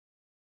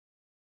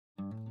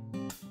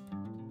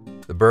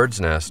The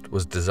bird's nest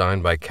was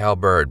designed by Cal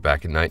Bird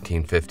back in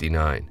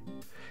 1959.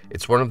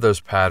 It's one of those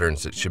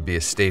patterns that should be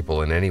a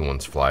staple in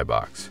anyone's fly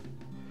box.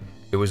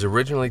 It was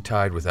originally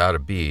tied without a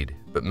bead,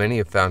 but many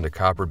have found a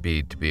copper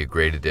bead to be a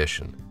great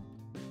addition.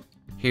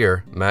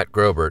 Here, Matt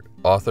Grobert,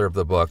 author of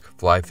the book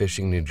Fly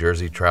Fishing New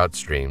Jersey Trout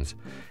Streams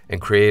and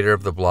creator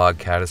of the blog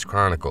Caddis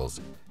Chronicles,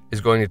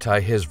 is going to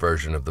tie his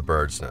version of the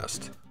bird's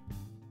nest.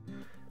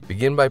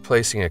 Begin by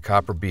placing a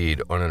copper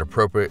bead on an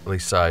appropriately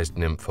sized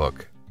nymph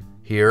hook.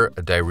 Here,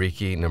 a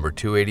Dai-Riki number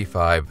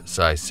 285,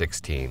 size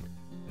 16.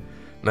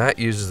 Matt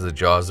uses the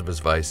jaws of his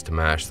vise to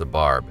mash the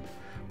barb,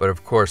 but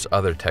of course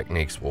other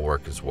techniques will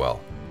work as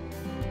well.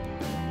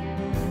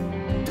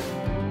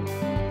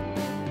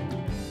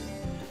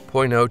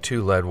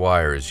 .02 lead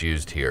wire is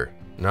used here,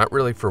 not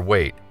really for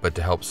weight, but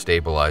to help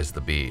stabilize the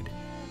bead.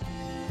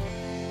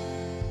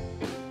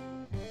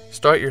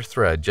 Start your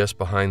thread just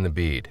behind the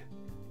bead.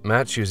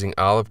 Matt's using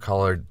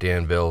olive-colored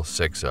Danville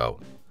 6/0.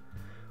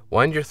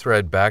 Wind your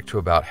thread back to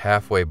about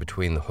halfway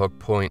between the hook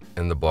point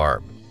and the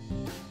barb.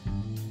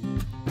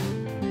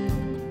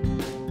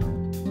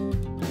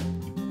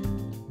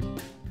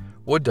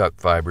 Wood duck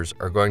fibers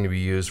are going to be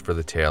used for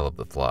the tail of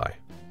the fly.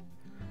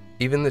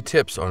 Even the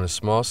tips on a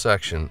small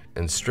section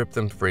and strip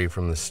them free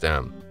from the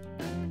stem.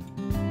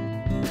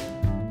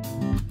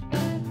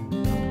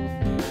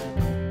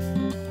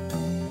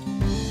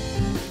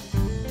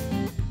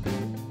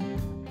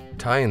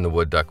 Tie in the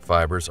wood duck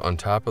fibers on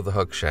top of the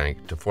hook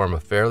shank to form a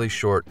fairly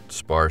short,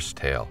 sparse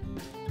tail.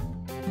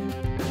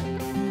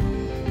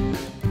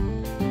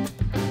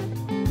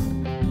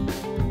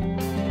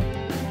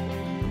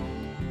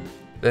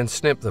 Then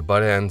snip the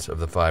butt ends of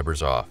the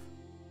fibers off.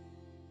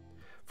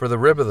 For the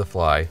rib of the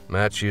fly,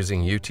 Matt's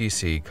using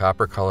UTC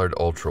copper-colored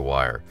ultra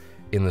wire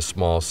in the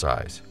small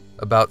size.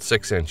 About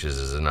 6 inches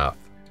is enough.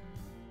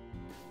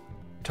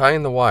 Tie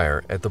in the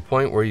wire at the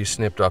point where you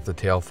snipped off the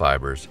tail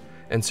fibers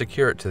and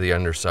secure it to the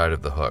underside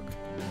of the hook.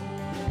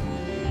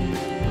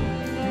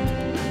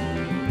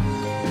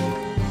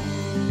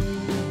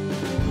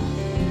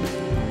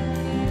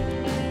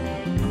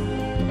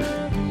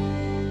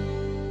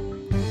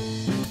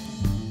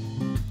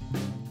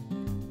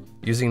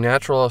 Using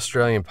natural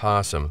Australian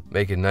possum,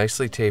 make a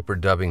nicely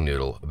tapered dubbing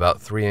noodle about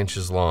 3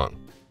 inches long.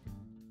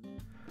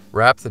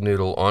 Wrap the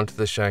noodle onto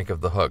the shank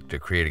of the hook to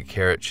create a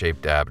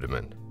carrot-shaped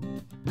abdomen.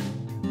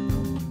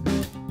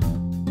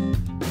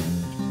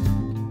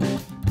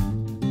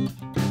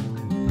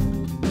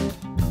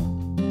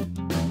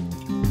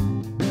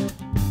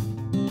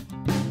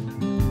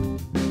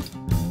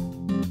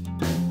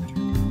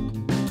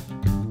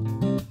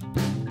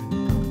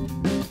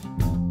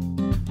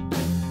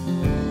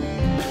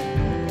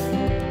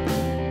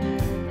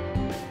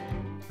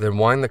 Then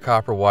wind the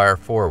copper wire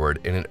forward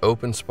in an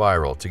open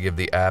spiral to give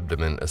the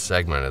abdomen a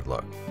segmented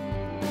look.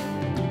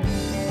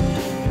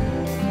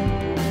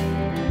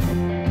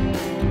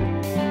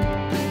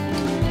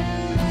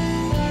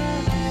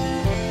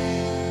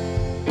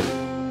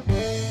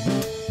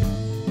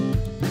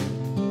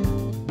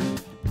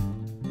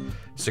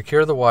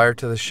 Secure the wire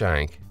to the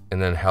shank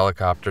and then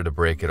helicopter to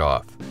break it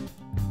off.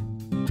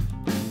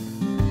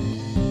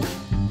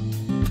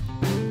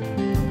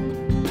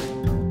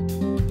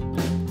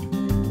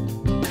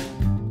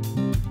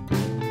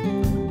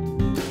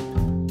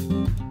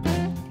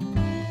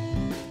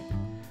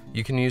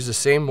 You can use the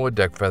same wood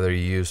duck feather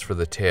you used for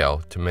the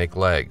tail to make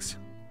legs.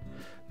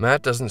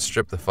 Matt doesn't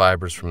strip the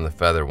fibers from the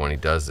feather when he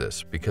does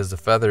this because the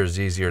feather is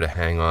easier to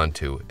hang on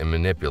to and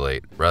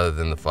manipulate rather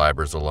than the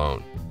fibers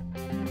alone.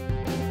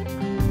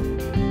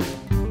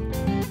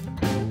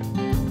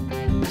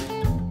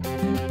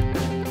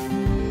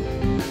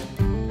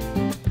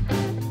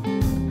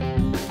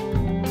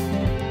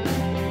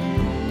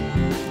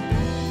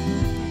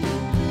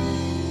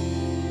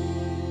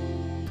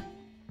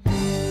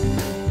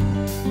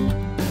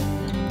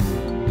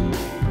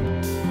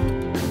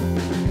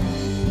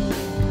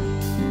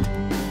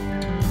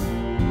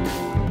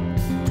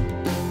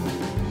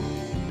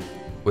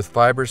 With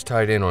fibers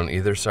tied in on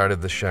either side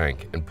of the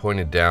shank and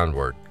pointed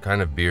downward,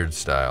 kind of beard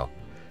style,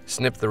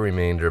 snip the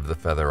remainder of the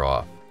feather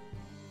off.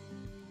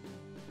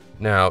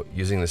 Now,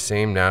 using the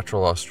same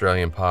natural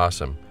Australian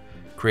possum,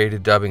 create a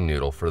dubbing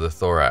noodle for the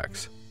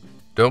thorax.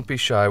 Don't be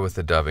shy with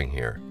the dubbing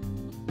here.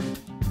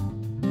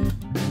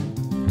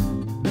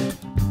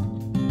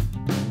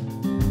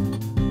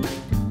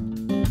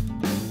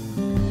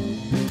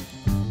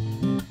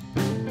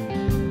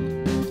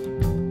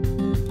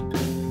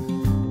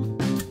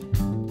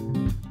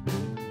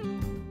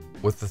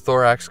 With the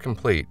thorax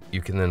complete,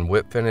 you can then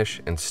whip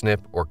finish and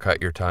snip or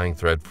cut your tying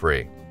thread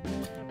free.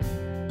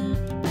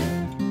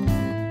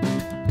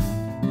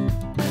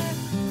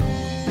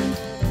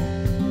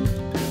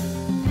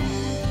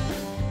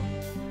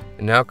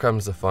 And now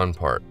comes the fun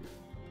part.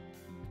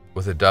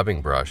 With a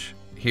dubbing brush,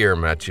 here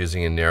Matt's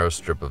using a narrow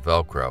strip of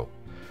Velcro,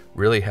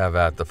 really have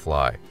at the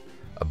fly.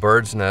 A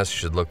bird's nest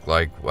should look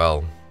like,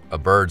 well, a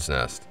bird's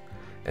nest,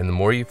 and the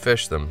more you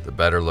fish them, the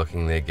better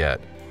looking they get.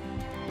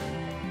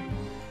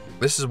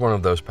 This is one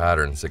of those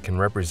patterns that can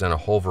represent a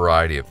whole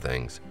variety of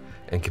things,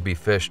 and can be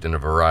fished in a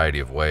variety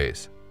of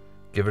ways.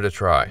 Give it a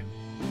try.